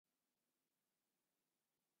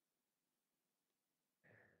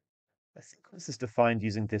A sequence is defined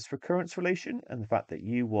using this recurrence relation and the fact that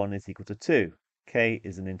u1 is equal to 2. K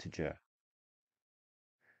is an integer.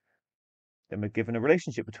 Then we're given a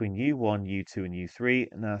relationship between u1, u2, and u3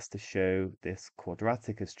 and asked to show this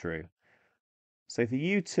quadratic is true. So for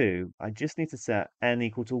u2, I just need to set n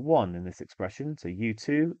equal to 1 in this expression. So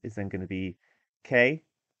u2 is then going to be k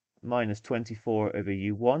minus 24 over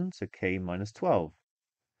u1, so k minus 12.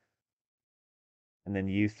 And then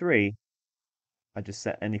u3, I just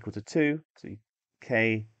set n equal to 2, so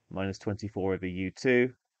k minus 24 over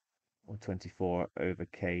u2, or 24 over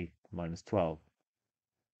k minus 12.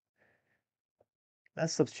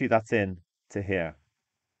 Let's substitute that in to here.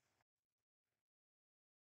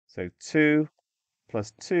 So 2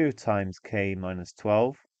 plus 2 times k minus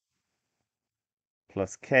 12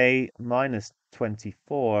 plus k minus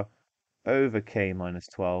 24 over k minus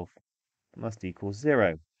 12 must equal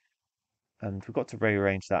 0. And we've got to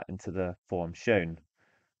rearrange that into the form shown.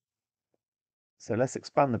 So let's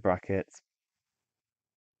expand the bracket.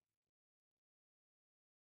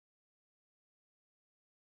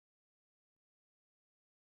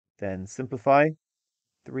 Then simplify.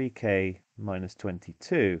 3k minus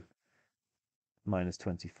 22 minus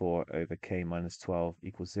 24 over k minus 12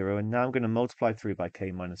 equals 0. And now I'm going to multiply through by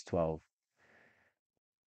k minus 12.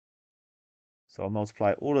 So I'll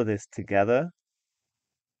multiply all of this together,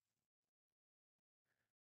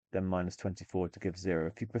 then minus 24 to give 0.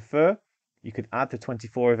 If you prefer, you could add the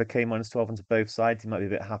 24 over k minus 12 onto both sides. You might be a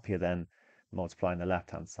bit happier than multiplying the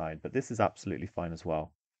left-hand side, but this is absolutely fine as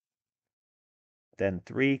well. Then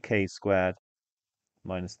 3k squared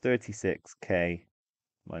minus 36k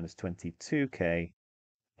minus 22k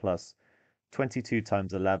plus 22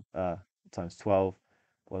 times 11 times 12.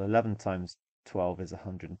 Well, 11 times 12 is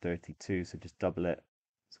 132, so just double it.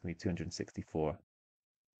 It's going to be 264.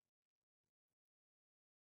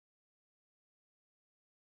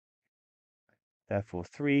 Therefore,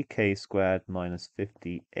 3k squared minus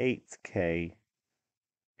 58k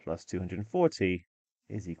plus 240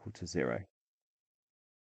 is equal to 0.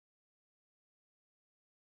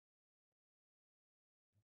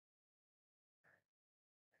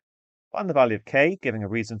 Find the value of k, giving a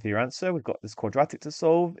reason for your answer. We've got this quadratic to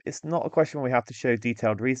solve. It's not a question where we have to show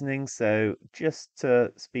detailed reasoning, so just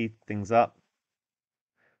to speed things up,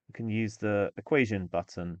 we can use the equation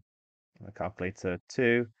button on the calculator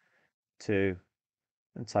 2, 2,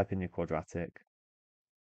 and type in your quadratic.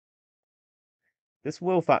 This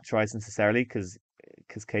will factorize necessarily because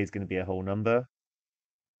k is going to be a whole number.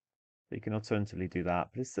 So you can alternatively do that,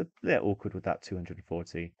 but it's a bit awkward with that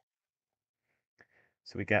 240.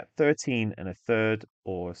 So we get 13 and a third,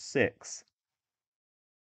 or 6.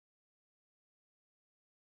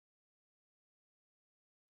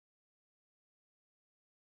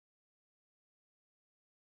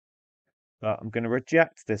 But I'm going to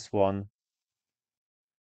reject this one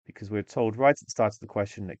because we're told right at the start of the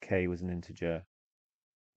question that k was an integer.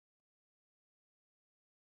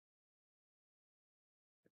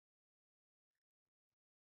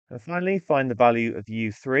 And finally, find the value of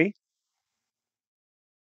u3.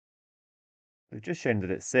 We've just shown that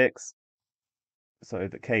it's 6, so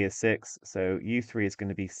that k is 6. So u3 is going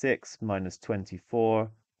to be 6 minus 24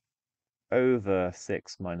 over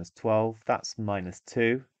 6 minus 12. That's minus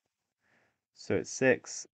 2. So it's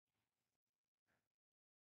 6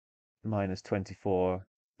 minus 24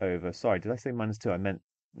 over, sorry, did I say minus 2? I meant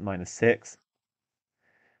minus 6.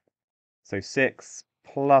 So 6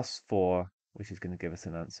 plus 4, which is going to give us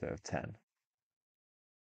an answer of 10.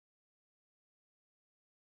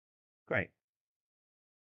 Great.